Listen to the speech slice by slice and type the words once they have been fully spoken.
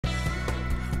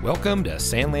Welcome to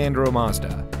San Leandro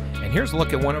Mazda, and here's a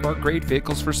look at one of our great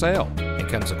vehicles for sale. It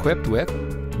comes equipped with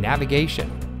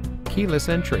navigation, keyless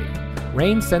entry,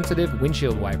 rain-sensitive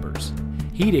windshield wipers,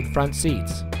 heated front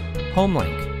seats,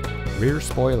 HomeLink, rear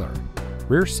spoiler,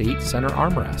 rear seat center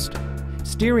armrest,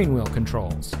 steering wheel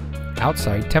controls,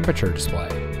 outside temperature display,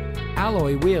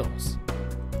 alloy wheels.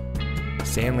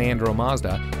 San Leandro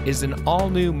Mazda is an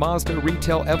all-new Mazda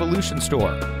retail evolution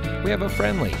store. We have a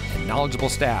friendly and knowledgeable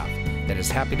staff that is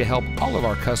happy to help all of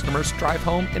our customers drive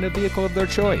home in a vehicle of their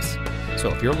choice. So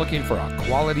if you're looking for a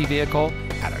quality vehicle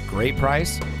at a great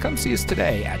price, come see us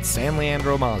today at San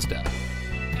Leandro Mazda.